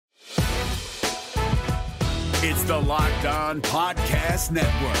It's the Locked On Podcast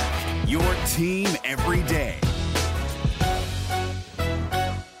Network, your team every day.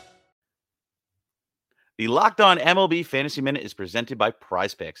 The Locked On MLB Fantasy Minute is presented by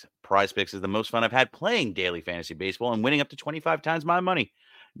Prize Picks. Prize Picks is the most fun I've had playing daily fantasy baseball and winning up to 25 times my money.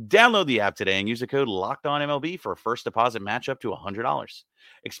 Download the app today and use the code LOCKEDONMLB for a first deposit match up to $100.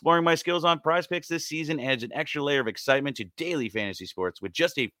 Exploring my skills on Prize Picks this season adds an extra layer of excitement to daily fantasy sports. With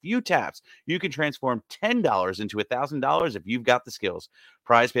just a few taps, you can transform $10 into $1,000 if you've got the skills.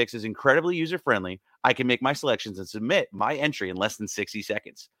 Prize Picks is incredibly user-friendly. I can make my selections and submit my entry in less than 60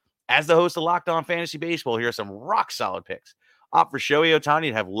 seconds. As the host of Locked On Fantasy Baseball, here are some rock-solid picks. Opt for Shohei Ohtani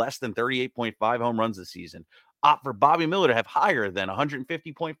to have less than 38.5 home runs this season. Opt for Bobby Miller to have higher than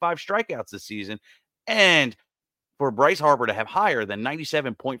 150.5 strikeouts this season. And for Bryce Harper to have higher than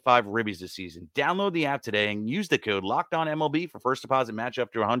 97.5 ribbies this season. Download the app today and use the code LOCKEDONMLB for first deposit match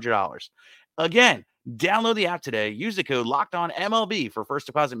up to $100. Again, download the app today. Use the code LOCKEDONMLB for first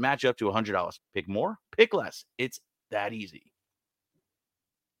deposit match up to $100. Pick more, pick less. It's that easy.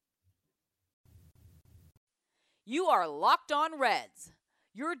 You are Locked On Reds,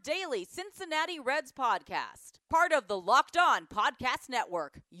 your daily Cincinnati Reds podcast. Part of the Locked On Podcast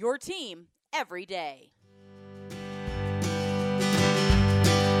Network, your team every day.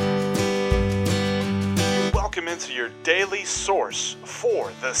 Welcome into your daily source for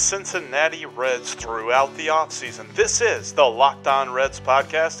the Cincinnati Reds throughout the offseason. This is the Locked On Reds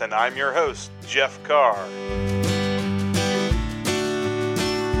podcast, and I'm your host, Jeff Carr.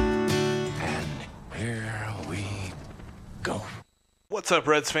 What's up,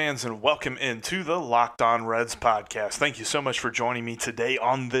 Reds fans, and welcome into the Locked On Reds podcast. Thank you so much for joining me today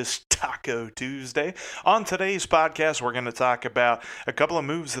on this Taco Tuesday. On today's podcast, we're going to talk about a couple of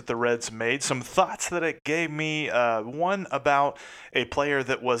moves that the Reds made, some thoughts that it gave me, one about a player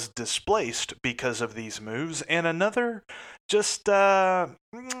that was displaced because of these moves, and another just a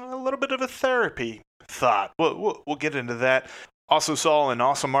little bit of a therapy thought. We'll get into that. Also saw an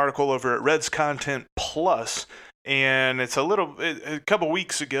awesome article over at Reds Content Plus. And it's a couple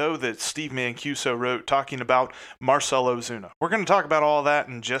weeks ago that Steve Mancuso wrote talking about Marcell Ozuna. We're going to talk about all that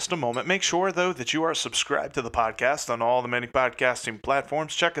in just a moment. Make sure, though, that you are subscribed to the podcast on all the many podcasting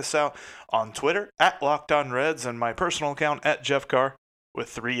platforms. Check us out on Twitter at Locked On Reds and my personal account at Jeff Carr with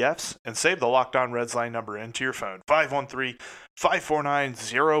 3 Fs. And save the Locked On Reds line number into your phone,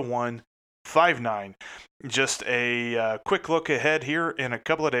 513-549-0159. Just a quick look ahead here in a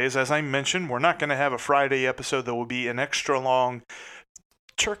couple of days. As I mentioned, we're not going to have a Friday episode. There will be an extra long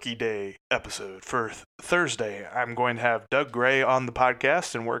Turkey Day episode for Thursday. I'm going to have Doug Gray on the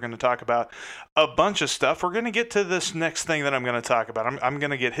podcast, and we're going to talk about a bunch of stuff. We're going to get to this next thing that I'm going to talk about. I'm going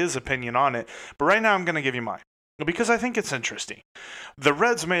to get his opinion on it, but right now I'm going to give you mine, because I think it's interesting. The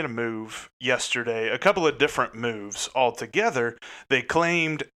Reds made a move yesterday, a couple of different moves altogether. They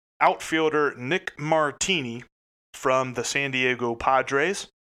claimed outfielder Nick Martini from the San Diego Padres.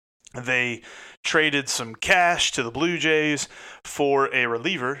 They traded some cash to the Blue Jays for a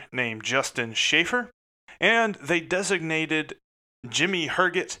reliever named Justin Schaefer, and they designated Jimmy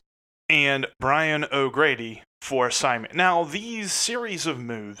Herget and Brian O'Grady for assignment. Now, these series of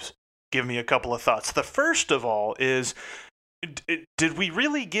moves give me a couple of thoughts. The first of all is, did we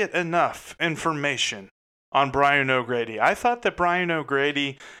really get enough information on Brian O'Grady? I thought that Brian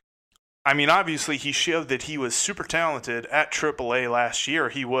O'Grady, obviously he showed that he was super talented at AAA last year.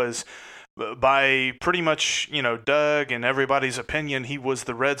 He was, by pretty much, Doug and everybody's opinion, he was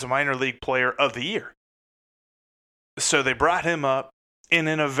the Reds minor league player of the year. So they brought him up, and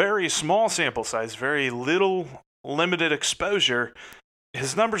in a very small sample size, very little limited exposure,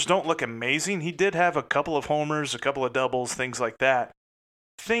 his numbers don't look amazing. He did have a couple of homers, a couple of doubles, things like that.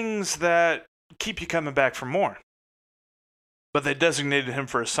 Things that keep you coming back for more. But they designated him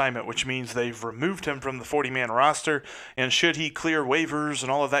for assignment, which means they've removed him from the 40-man roster, and should he clear waivers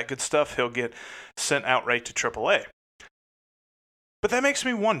and all of that good stuff, he'll get sent outright to AAA. But that makes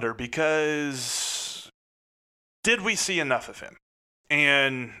me wonder, because did we see enough of him?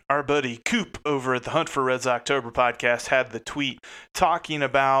 And our buddy Coop over at the Hunt for Reds October podcast had the tweet talking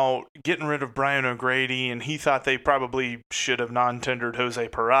about getting rid of Brian O'Grady, and he thought they probably should have non-tendered Jose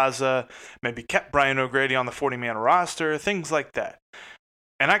Peraza, maybe kept Brian O'Grady on the 40-man roster, things like that.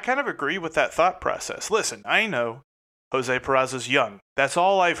 And I kind of agree with that thought process. Listen, I know Jose Peraza's young. That's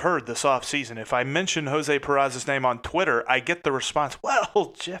all I've heard this offseason. If I mention Jose Peraza's name on Twitter, I get the response,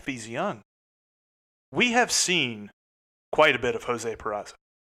 well, Jeff, he's young. We have seen quite a bit of Jose Peraza.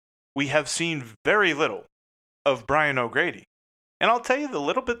 We have seen very little of Brian O'Grady. And I'll tell you, the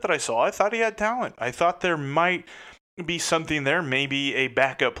little bit that I saw, I thought he had talent. I thought there might be something there, maybe a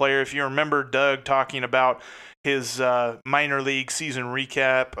backup player. If you remember Doug talking about his minor league season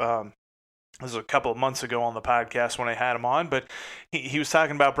recap, this was a couple of months ago on the podcast when I had him on, but he was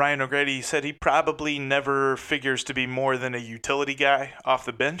talking about Brian O'Grady. He said he probably never figures to be more than a utility guy off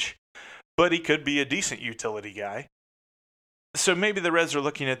the bench, but he could be a decent utility guy. So maybe the Reds are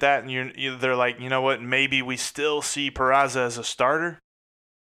looking at that, and they're like, you know what, maybe we still see Peraza as a starter.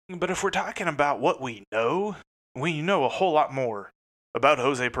 But if we're talking about what we know a whole lot more about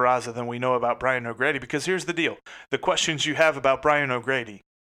Jose Peraza than we know about Brian O'Grady, because here's the deal. The questions you have about Brian O'Grady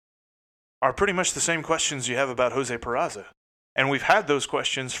are pretty much the same questions you have about Jose Peraza. And we've had those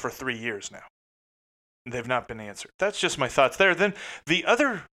questions for 3 years now. They've not been answered. That's just my thoughts there. Then the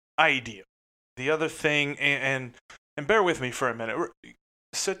other idea, the other thing, and bear with me for a minute.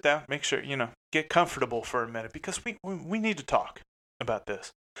 Sit down, make sure, get comfortable for a minute, because we need to talk about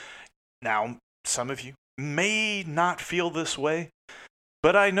this. Now, some of you may not feel this way,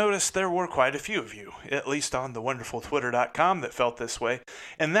 but I noticed there were quite a few of you, at least on the wonderfultwitter.com, that felt this way.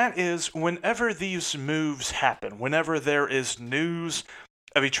 And that is, whenever these moves happen, whenever there is news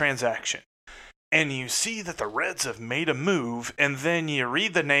of a transaction, and you see that the Reds have made a move, and then you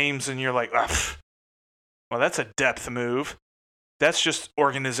read the names and you're like, well, that's a depth move. That's just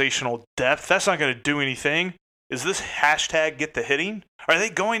organizational depth. That's not going to do anything. Is this hashtag get the hitting? Are they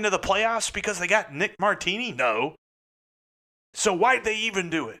going to the playoffs because they got Nick Martini? No. So why'd they even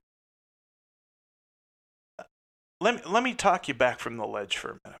do it? Let me talk you back from the ledge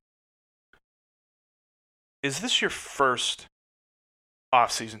for a minute. Is this your first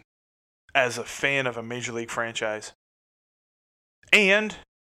offseason as a fan of a major league franchise? And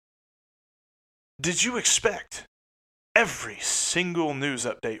did you expect every single news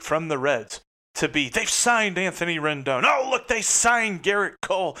update from the Reds to be, they've signed Anthony Rendon. Oh, look, they signed Garrett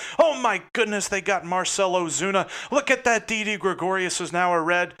Cole. Oh, my goodness, they got Marcell Ozuna. Look at that, Didi Gregorius is now a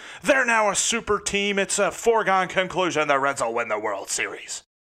Red. They're now a super team. It's a foregone conclusion. The Reds will win the World Series.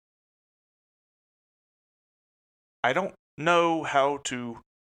 I don't know how to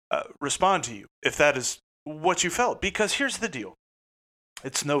respond to you if that is what you felt, because here's the deal.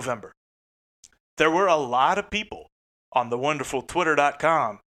 It's November. There were a lot of people on the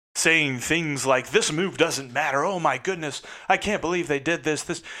wonderfultwitter.com saying things like, this move doesn't matter. Oh, my goodness. I can't believe they did this.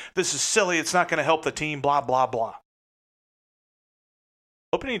 This is silly. It's not going to help the team, blah, blah, blah.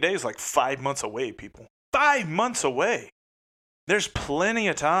 Opening day is like 5 months away, people. 5 months away. There's plenty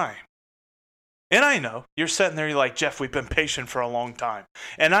of time. And I know, you're sitting there, you're like, Jeff, we've been patient for a long time.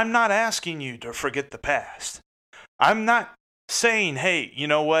 And I'm not asking you to forget the past. I'm not saying, hey, you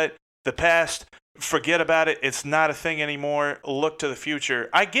know what? The past, forget about it. It's not a thing anymore. Look to the future.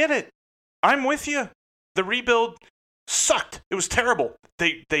 I get it. I'm with you. The rebuild sucked. It was terrible.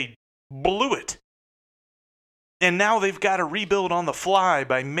 They blew it. And now they've got to rebuild on the fly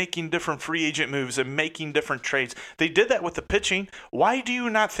by making different free agent moves and making different trades. They did that with the pitching. Why do you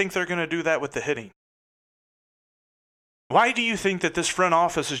not think they're going to do that with the hitting? Why do you think that this front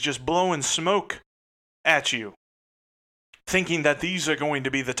office is just blowing smoke at you, thinking that these are going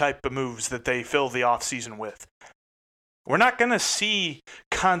to be the type of moves that they fill the offseason with? We're not going to see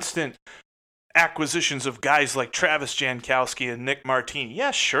constant acquisitions of guys like Travis Jankowski and Nick Martini.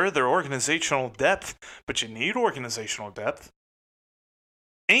 Yeah, sure, they're organizational depth, but you need organizational depth.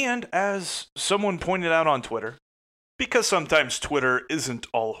 And as someone pointed out on Twitter, because sometimes Twitter isn't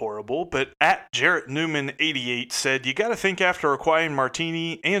all horrible, but at Jarrett Newman 88 said, you got to think after acquiring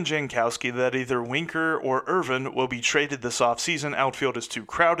Martini and Jankowski that either Winker or Irvin will be traded this offseason. Outfield is too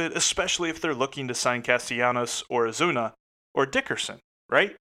crowded, especially if they're looking to sign Castellanos or Ozuna or Dickerson,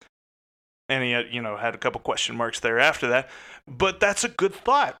 right? And he had a couple question marks there after that. But that's a good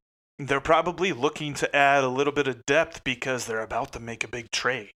thought. They're probably looking to add a little bit of depth because they're about to make a big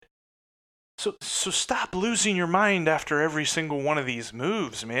trade. So stop losing your mind after every single one of these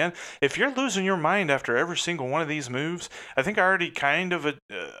moves, man. If you're losing your mind after every single one of these moves, I think I already kind of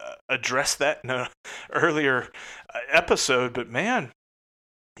addressed that in an earlier episode. But, man,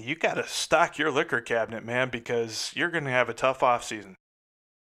 you got to stock your liquor cabinet, man, because you're going to have a tough offseason.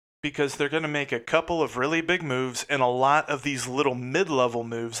 Because they're going to make a couple of really big moves and a lot of these little mid-level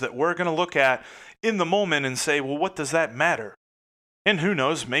moves that we're going to look at in the moment and say, well, what does that matter? And who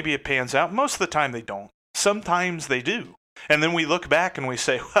knows, maybe it pans out. Most of the time they don't. Sometimes they do. And then we look back and we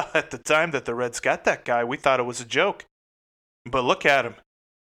say, well, at the time that the Reds got that guy, we thought it was a joke. But look at him.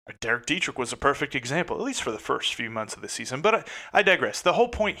 Derek Dietrich was a perfect example, at least for the first few months of the season. But I digress. The whole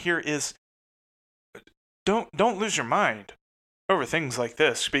point here is don't lose your mind over things like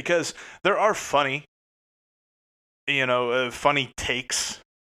this, because there are funny takes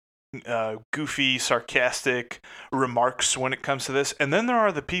goofy, sarcastic remarks when it comes to this. And then there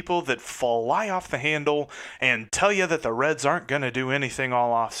are the people that fly off the handle and tell you that the Reds aren't going to do anything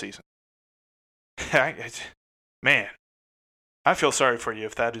all offseason. Man, I feel sorry for you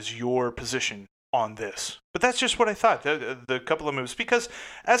if that is your position on this. But that's just what I thought, the couple of moves. Because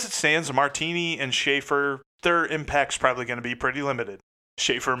as it stands, Martini and Schaefer, their impact's probably going to be pretty limited.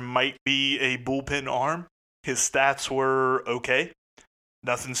 Schaefer might be a bullpen arm. His stats were okay.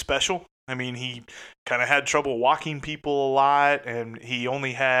 Nothing special. I mean, he kind of had trouble walking people a lot, and he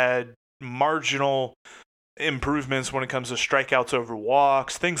only had marginal improvements when it comes to strikeouts over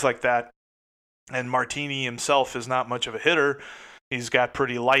walks, things like that. And Martini himself is not much of a hitter. He's got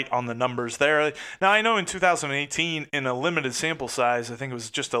pretty light on the numbers there. Now, I know in 2018, in a limited sample size, I think it was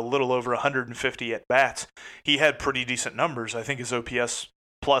just a little over 150 at-bats, he had pretty decent numbers. I think his OPS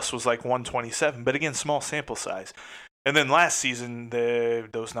plus was like 127, but again, small sample size. And then last season,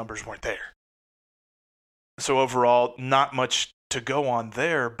 those numbers weren't there. So overall, not much to go on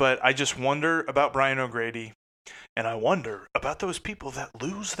there, but I just wonder about Brian O'Grady. And I wonder about those people that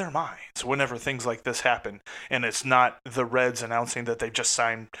lose their minds whenever things like this happen, and it's not the Reds announcing that they just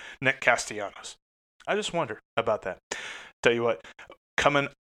signed Nick Castellanos. I just wonder about that. Tell you what, coming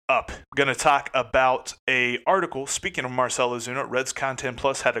up, going to talk about a article. Speaking of Marcell Ozuna, Reds Content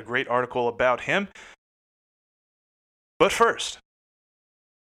Plus had a great article about him. But first,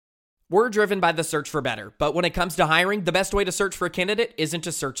 we're driven by the search for better, but when it comes to hiring, the best way to search for a candidate isn't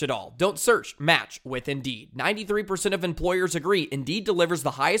to search at all. Don't search, match with Indeed. 93% of employers agree Indeed delivers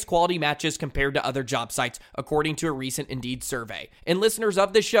the highest quality matches compared to other job sites, according to a recent Indeed survey. And listeners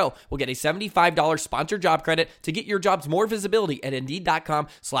of this show will get a $75 sponsored job credit to get your jobs more visibility at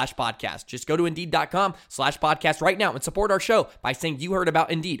Indeed.com/podcast. Just go to Indeed.com/podcast right now and support our show by saying you heard about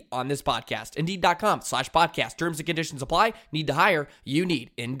Indeed on this podcast. Indeed.com/podcast. Terms and conditions apply. Need to hire? You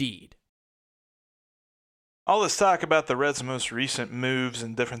need Indeed. All this talk about the Reds' most recent moves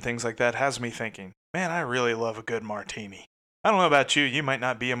and different things like that has me thinking, man, I really love a good martini. I don't know about you. You might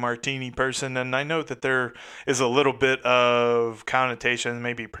not be a martini person, and I know that there is a little bit of connotation,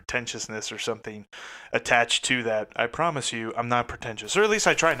 maybe pretentiousness or something attached to that. I promise you, I'm not pretentious, or at least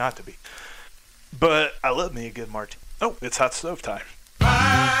I try not to be. But I love me a good martini. Oh, it's hot stove time.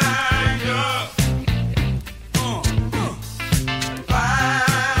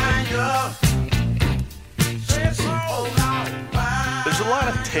 There's a lot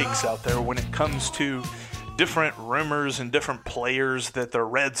of takes out there when it comes to different rumors and different players that the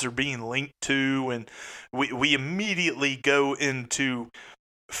Reds are being linked to, and we immediately go into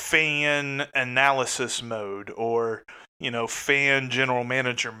fan analysis mode or, fan general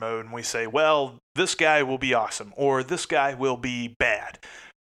manager mode, and we say, well, this guy will be awesome or this guy will be bad.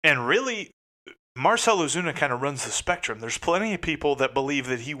 And really, Marcell Ozuna kind of runs the spectrum. There's plenty of people that believe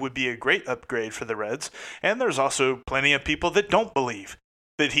that he would be a great upgrade for the Reds, and there's also plenty of people that don't believe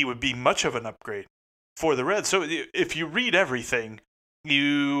that he would be much of an upgrade for the Reds. So if you read everything,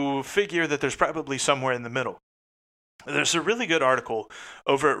 you figure that there's probably somewhere in the middle. There's a really good article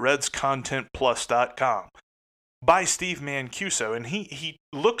over at RedsContentPlus.com by Steve Mancuso, and he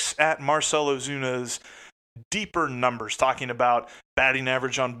looks at Marcell Ozuna's deeper numbers, talking about batting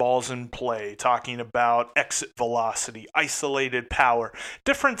average on balls in play, talking about exit velocity, isolated power,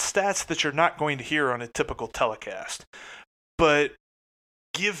 different stats that you're not going to hear on a typical telecast, but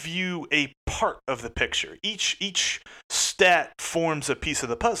give you a part of the picture. Each stat forms a piece of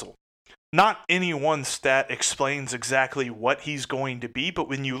the puzzle. Not any one stat explains exactly what he's going to be, but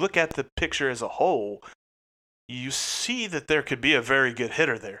when you look at the picture as a whole, you see that there could be a very good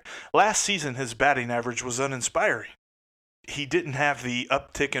hitter there. Last season, his batting average was uninspiring. He didn't have the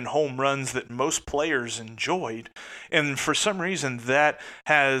uptick in home runs that most players enjoyed, and for some reason that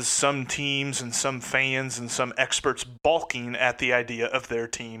has some teams and some fans and some experts balking at the idea of their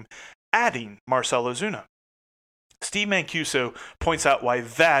team adding Marcell Ozuna. Steve Mancuso points out why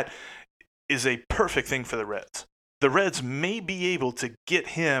that is a perfect thing for the Reds. The Reds may be able to get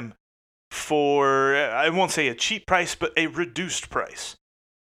him for, I won't say a cheap price, but a reduced price.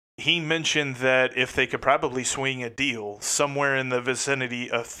 He mentioned that if they could probably swing a deal somewhere in the vicinity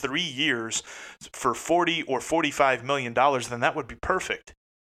of 3 years for $40 or $45 million, then that would be perfect.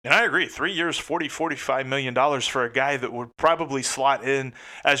 And I agree, 3 years, $45 million for a guy that would probably slot in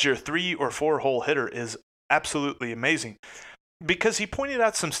as your 3 or 4 hole hitter is absolutely amazing. Because he pointed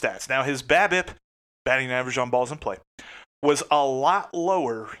out some stats. Now, his BABIP, batting average on balls in play, was a lot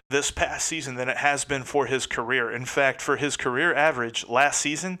lower this past season than it has been for his career. In fact, for his career average last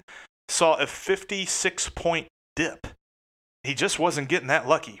season, saw a 56-point dip. He just wasn't getting that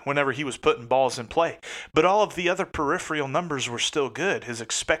lucky whenever he was putting balls in play. But all of the other peripheral numbers were still good. His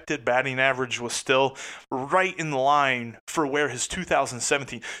expected batting average was still right in line for where his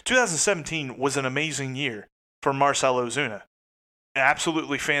 2017 was an amazing year for Marcell Ozuna.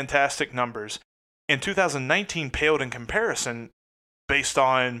 Absolutely fantastic numbers. And 2019 paled in comparison based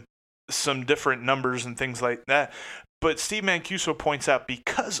on some different numbers and things like that. But Steve Mancuso points out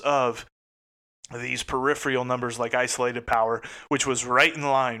because of these peripheral numbers like isolated power, which was right in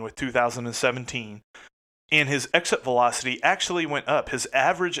line with 2017, and his exit velocity actually went up. His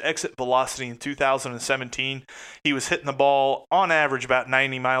average exit velocity in 2017, he was hitting the ball on average about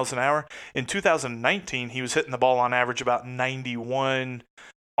 90 miles an hour. In 2019, he was hitting the ball on average about 91,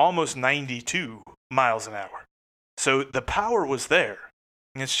 almost 92 miles an hour. So the power was there.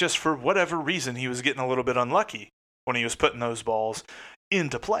 It's just for whatever reason he was getting a little bit unlucky when he was putting those balls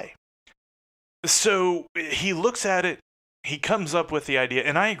into play. So he looks at it, he comes up with the idea,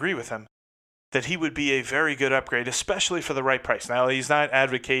 and I agree with him, that he would be a very good upgrade, especially for the right price. Now, he's not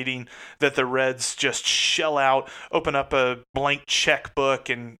advocating that the Reds just shell out, open up a blank checkbook,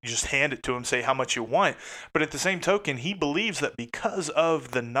 and just hand it to him, say how much you want. But at the same token, he believes that because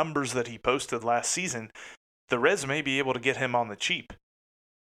of the numbers that he posted last season, the Reds may be able to get him on the cheap.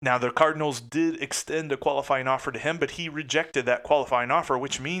 Now, the Cardinals did extend a qualifying offer to him, but he rejected that qualifying offer,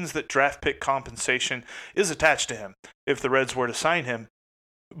 which means that draft pick compensation is attached to him if the Reds were to sign him.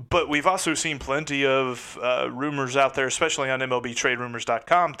 But we've also seen plenty of rumors out there, especially on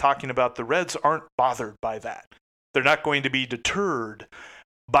MLBTradeRumors.com, talking about the Reds aren't bothered by that. They're not going to be deterred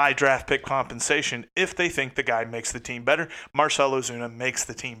by draft pick compensation if they think the guy makes the team better. Marcell Ozuna makes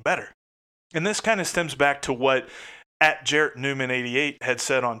the team better. And this kind of stems back to what at Jarrett Newman 88 had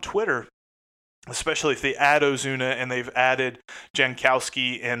said on Twitter, especially if they add Ozuna and they've added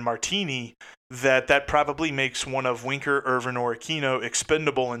Jankowski and Martini, that probably makes one of Winker, Irvin, or Aquino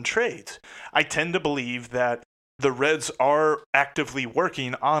expendable in trades. I tend to believe that the Reds are actively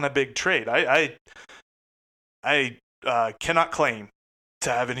working on a big trade. I cannot claim to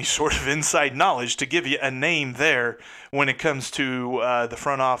have any sort of inside knowledge to give you a name there when it comes to the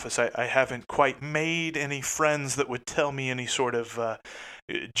front office. I haven't quite made any friends that would tell me any sort of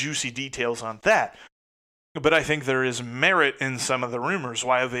juicy details on that. But I think there is merit in some of the rumors.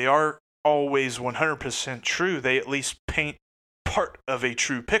 While they are always 100% true, they at least paint part of a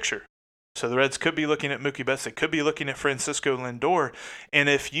true picture. So the Reds could be looking at Mookie Betts. They could be looking at Francisco Lindor. And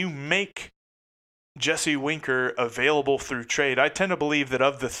if you make Jesse Winker available through trade, I tend to believe that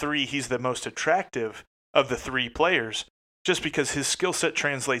of the three, he's the most attractive of the three players, just because his skill set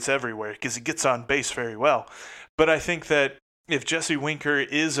translates everywhere, because he gets on base very well. But I think that if Jesse Winker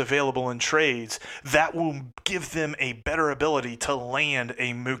is available in trades, that will give them a better ability to land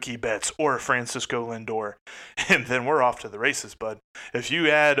a Mookie Betts or a Francisco Lindor. And then we're off to the races, bud. If you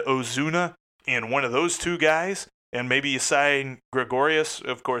add Ozuna and one of those two guys, and maybe you sign Gregorius.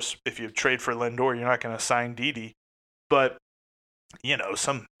 Of course, if you trade for Lindor, you're not going to sign Didi. But, you know,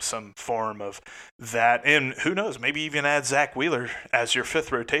 some form of that. And who knows, maybe even add Zach Wheeler as your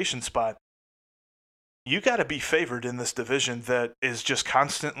fifth rotation spot. You got to be favored in this division that is just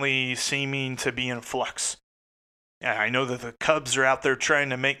constantly seeming to be in flux. I know that the Cubs are out there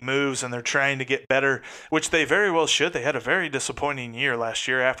trying to make moves and they're trying to get better, which they very well should. They had a very disappointing year last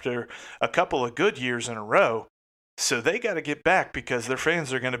year after a couple of good years in a row. So they got to get back because their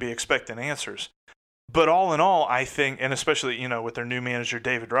fans are going to be expecting answers. But all in all, I think, and especially, you know, with their new manager,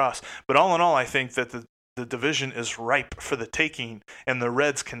 David Ross, but all in all, I think that the division is ripe for the taking, and the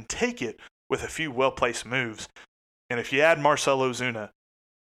Reds can take it with a few well-placed moves. And if you add Marcell Ozuna,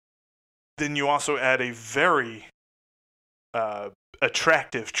 then you also add a very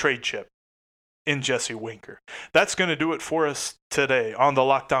attractive trade chip in Jesse Winker. That's going to do it for us today on the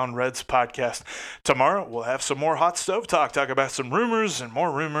Locked On Reds podcast. Tomorrow, we'll have some more hot stove talk about some rumors and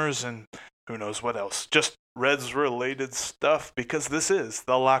more rumors and who knows what else. Just Reds-related stuff because this is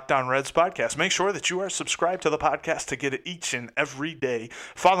the Locked On Reds podcast. Make sure that you are subscribed to the podcast to get it each and every day.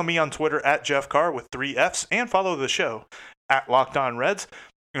 Follow me on Twitter at Jeff Carr with 3 Fs and follow the show at Locked On Reds.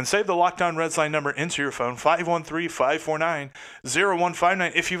 And save the Locked On Reds line number into your phone,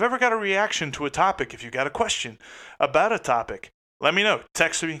 513-549-0159. If you've ever got a reaction to a topic, if you've got a question about a topic, let me know.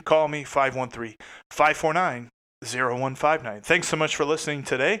 Text me, call me, 513-549-0159. Thanks so much for listening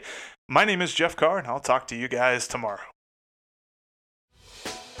today. My name is Jeff Carr, and I'll talk to you guys tomorrow.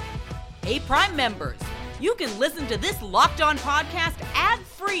 Hey, Prime members, you can listen to this Locked On podcast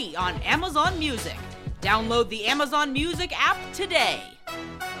ad-free on Amazon Music. Download the Amazon Music app today.